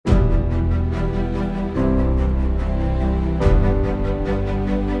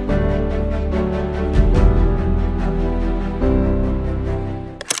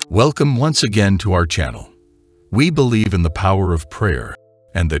Welcome once again to our channel. We believe in the power of prayer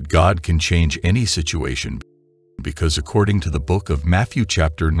and that God can change any situation because according to the book of Matthew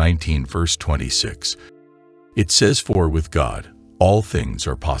chapter 19 verse 26, it says, "For with God, all things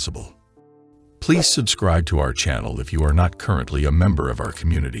are possible." Please subscribe to our channel if you are not currently a member of our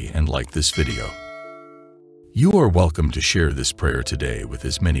community and like this video. You are welcome to share this prayer today with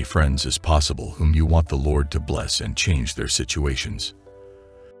as many friends as possible whom you want the Lord to bless and change their situations.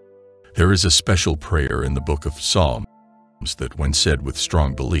 There is a special prayer in the book of Psalms that, when said with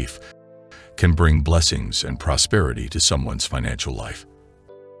strong belief, can bring blessings and prosperity to someone's financial life.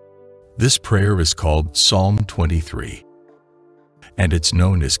 This prayer is called Psalm 23, and it's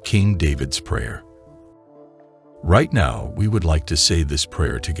known as King David's prayer. Right now, we would like to say this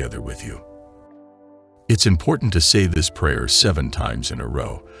prayer together with you. It's important to say this prayer 7 times in a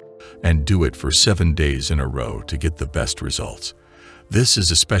row, and do it for 7 days in a row to get the best results. This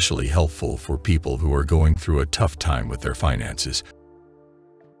is especially helpful for people who are going through a tough time with their finances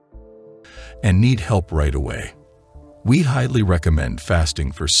and need help right away. We highly recommend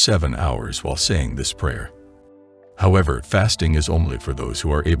fasting for 7 hours while saying this prayer. However, fasting is only for those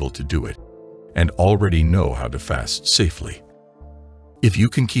who are able to do it and already know how to fast safely. If you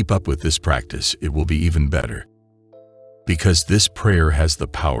can keep up with this practice, it will be even better, because this prayer has the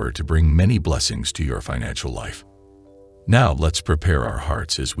power to bring many blessings to your financial life. Now let's prepare our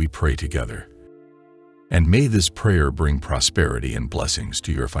hearts as we pray together. And may this prayer bring prosperity and blessings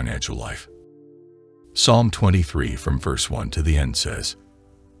to your financial life. Psalm 23 from verse 1 to the end says,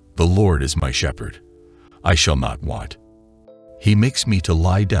 "The Lord is my shepherd, I shall not want. He makes me to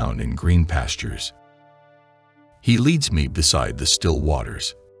lie down in green pastures. He leads me beside the still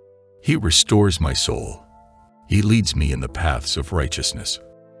waters. He restores my soul. He leads me in the paths of righteousness,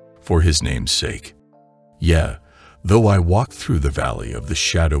 for his name's sake. Yeah, though I walk through the valley of the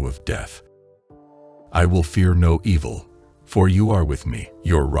shadow of death, I will fear no evil, for you are with me.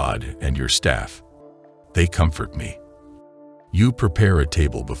 Your rod and your staff, they comfort me. You prepare a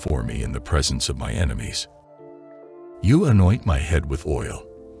table before me in the presence of my enemies. You anoint my head with oil.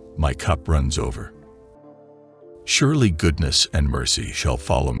 My cup runs over. Surely goodness and mercy shall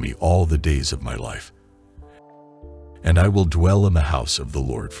follow me all the days of my life, and I will dwell in the house of the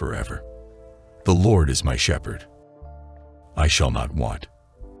Lord forever. The Lord is my shepherd, I shall not want.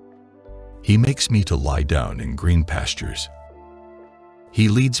 He makes me to lie down in green pastures. He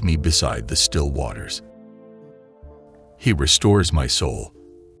leads me beside the still waters. He restores my soul.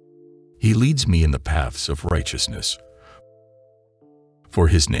 He leads me in the paths of righteousness, for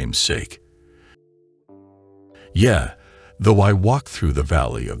his name's sake. Yeah, though I walk through the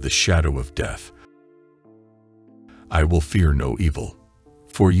valley of the shadow of death, I will fear no evil,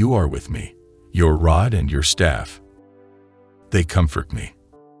 for you are with me. Your rod and your staff, they comfort me.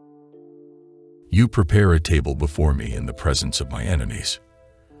 You prepare a table before me in the presence of my enemies.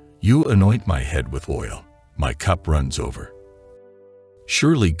 You anoint my head with oil. My cup runs over.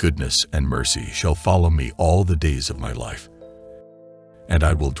 Surely goodness and mercy shall follow me all the days of my life, and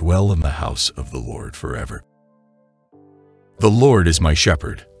I will dwell in the house of the Lord forever. The Lord is my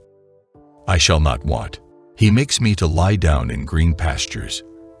shepherd, I shall not want. He makes me to lie down in green pastures.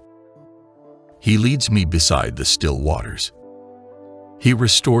 He leads me beside the still waters. He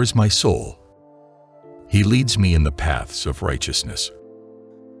restores my soul. He leads me in the paths of righteousness,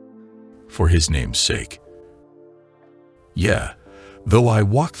 for his name's sake. Yeah, though I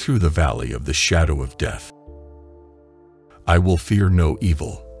walk through the valley of the shadow of death, I will fear no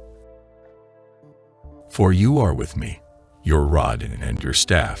evil, for you are with me. Your rod and your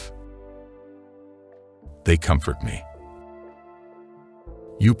staff, they comfort me.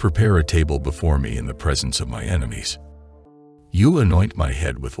 You prepare a table before me in the presence of my enemies. You anoint my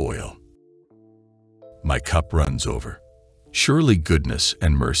head with oil. My cup runs over. Surely goodness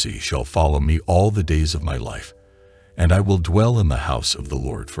and mercy shall follow me all the days of my life, and I will dwell in the house of the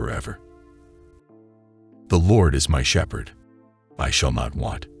Lord forever. The Lord is my shepherd, I shall not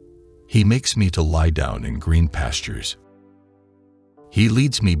want. He makes me to lie down in green pastures. He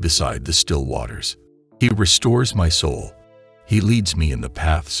leads me beside the still waters. He restores my soul. He leads me in the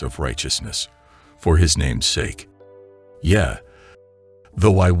paths of righteousness, for his name's sake. Yeah,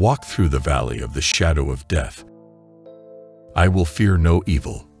 though I walk through the valley of the shadow of death, I will fear no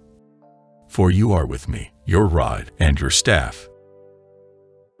evil, for you are with me. Your rod and your staff,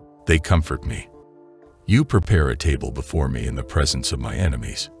 they comfort me. You prepare a table before me in the presence of my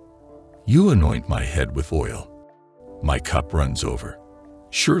enemies. You anoint my head with oil. My cup runs over.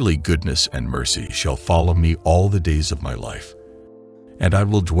 Surely goodness and mercy shall follow me all the days of my life, and I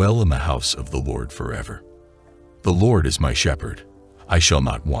will dwell in the house of the Lord forever. The Lord is my shepherd, I shall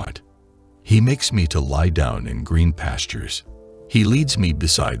not want. He makes me to lie down in green pastures. He leads me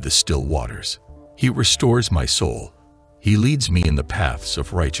beside the still waters. He restores my soul. He leads me in the paths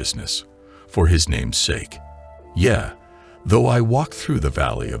of righteousness, for his name's sake. Yeah, though I walk through the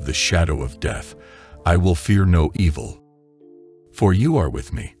valley of the shadow of death, I will fear no evil. For you are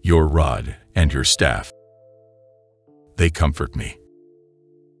with me, your rod and your staff. They comfort me.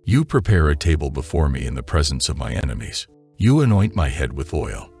 You prepare a table before me in the presence of my enemies. You anoint my head with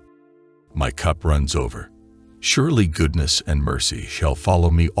oil. My cup runs over. Surely goodness and mercy shall follow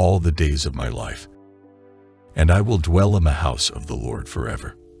me all the days of my life, and I will dwell in the house of the Lord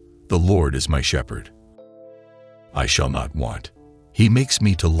forever. The Lord is my shepherd. I shall not want. He makes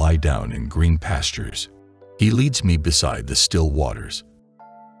me to lie down in green pastures. He leads me beside the still waters.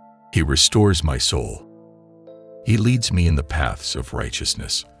 He restores my soul. He leads me in the paths of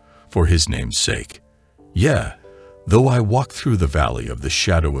righteousness, for his name's sake. Yeah, though I walk through the valley of the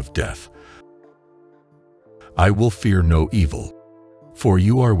shadow of death, I will fear no evil, for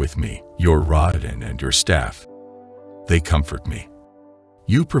you are with me, your rod and your staff. They comfort me.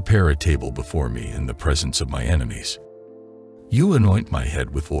 You prepare a table before me in the presence of my enemies. You anoint my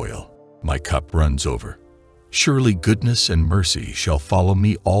head with oil. My cup runs over. Surely goodness and mercy shall follow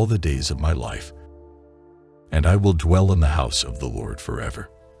me all the days of my life, and I will dwell in the house of the Lord forever.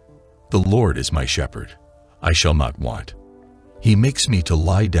 The Lord is my shepherd. I shall not want. He makes me to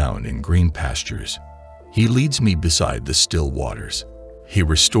lie down in green pastures. He leads me beside the still waters. He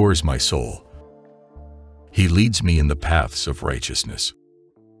restores my soul. He leads me in the paths of righteousness,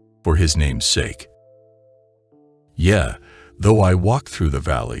 for his name's sake. Yeah, though I walk through the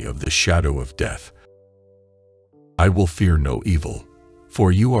valley of the shadow of death, I will fear no evil,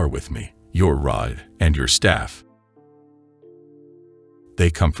 for you are with me, your rod and your staff. They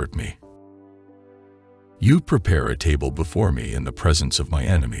comfort me. You prepare a table before me in the presence of my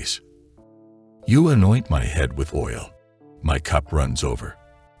enemies. You anoint my head with oil. My cup runs over.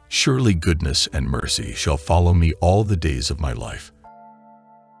 Surely goodness and mercy shall follow me all the days of my life,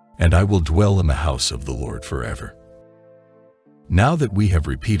 and I will dwell in the house of the Lord forever. Now that we have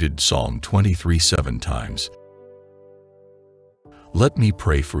repeated Psalm 23 7 times, let me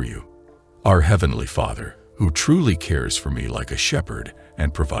pray for you. Our Heavenly Father, who truly cares for me like a shepherd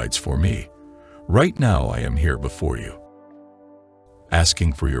and provides for me, right now I am here before you,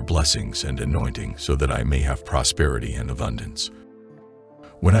 asking for your blessings and anointing so that I may have prosperity and abundance.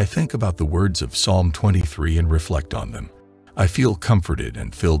 When I think about the words of Psalm 23 and reflect on them, I feel comforted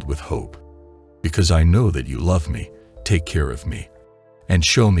and filled with hope, because I know that you love me, take care of me, and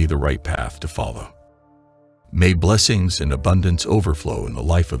show me the right path to follow. May blessings and abundance overflow in the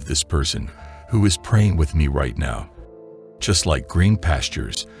life of this person who is praying with me right now, just like green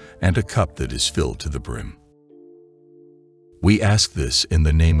pastures and a cup that is filled to the brim. We ask this in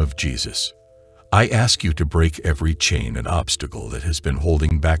the name of Jesus. I ask you to break every chain and obstacle that has been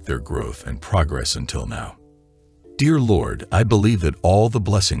holding back their growth and progress until now. Dear Lord, I believe that all the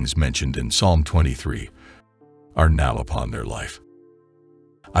blessings mentioned in Psalm 23 are now upon their life.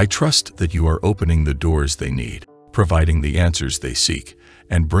 I trust that you are opening the doors they need, providing the answers they seek,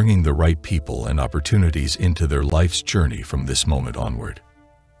 and bringing the right people and opportunities into their life's journey from this moment onward.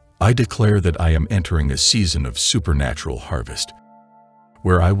 I declare that I am entering a season of supernatural harvest,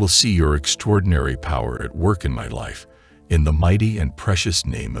 where I will see your extraordinary power at work in my life, in the mighty and precious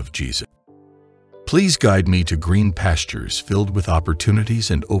name of Jesus. Please guide me to green pastures filled with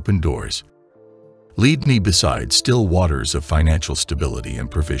opportunities and open doors. Lead me beside still waters of financial stability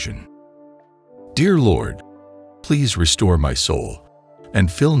and provision. Dear Lord, please restore my soul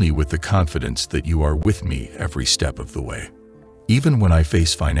and fill me with the confidence that you are with me every step of the way. Even when I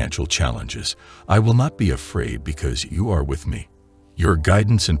face financial challenges, I will not be afraid because you are with me. Your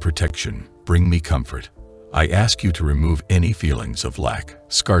guidance and protection bring me comfort. I ask you to remove any feelings of lack,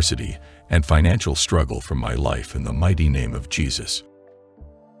 scarcity, and financial struggle from my life in the mighty name of Jesus.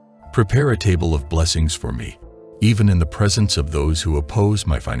 Prepare a table of blessings for me, even in the presence of those who oppose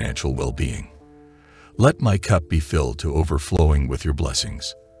my financial well-being. Let my cup be filled to overflowing with your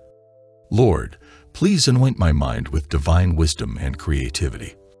blessings. Lord, please anoint my mind with divine wisdom and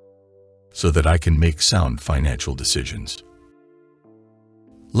creativity, so that I can make sound financial decisions.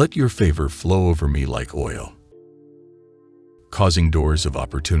 Let your favor flow over me like oil, causing doors of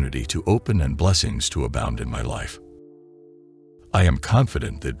opportunity to open and blessings to abound in my life. I am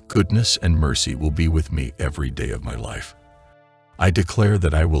confident that goodness and mercy will be with me every day of my life. I declare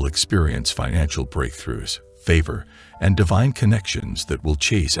that I will experience financial breakthroughs, favor, and divine connections that will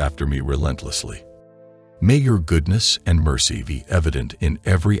chase after me relentlessly. May your goodness and mercy be evident in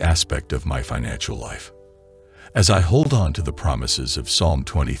every aspect of my financial life. As I hold on to the promises of Psalm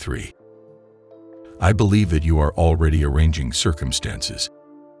 23, I believe that you are already arranging circumstances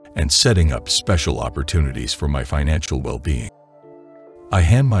and setting up special opportunities for my financial well-being. I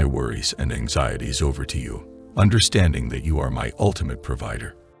hand my worries and anxieties over to you, understanding that you are my ultimate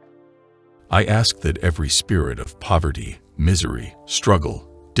provider. I ask that every spirit of poverty, misery,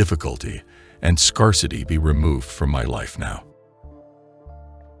 struggle, difficulty, and scarcity be removed from my life now.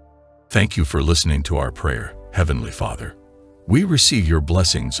 Thank you for listening to our prayer, Heavenly Father. We receive your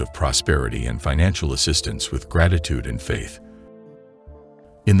blessings of prosperity and financial assistance with gratitude and faith.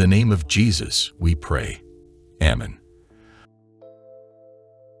 In the name of Jesus, we pray. Amen.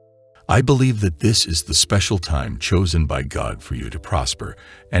 I believe that this is the special time chosen by God for you to prosper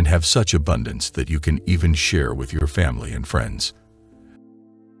and have such abundance that you can even share with your family and friends.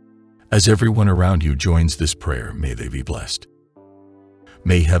 As everyone around you joins this prayer, may they be blessed.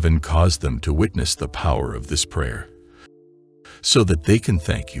 May heaven cause them to witness the power of this prayer, so that they can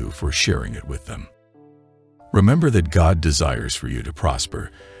thank you for sharing it with them. Remember that God desires for you to prosper,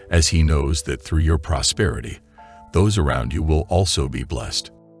 as He knows that through your prosperity, those around you will also be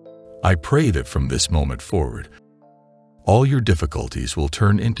blessed. I pray that from this moment forward, all your difficulties will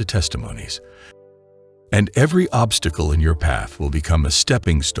turn into testimonies, and every obstacle in your path will become a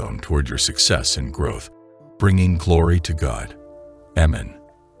stepping stone toward your success and growth, bringing glory to God. Amen.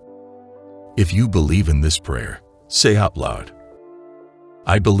 If you believe in this prayer, say out loud,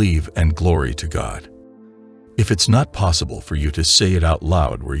 I believe, and glory to God. If it's not possible for you to say it out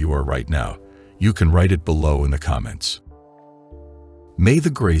loud where you are right now, you can write it below in the comments. May the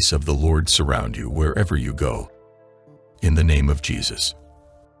grace of the Lord surround you wherever you go. In the name of Jesus.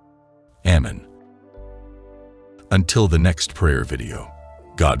 Amen. Until the next prayer video,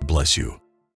 God bless you.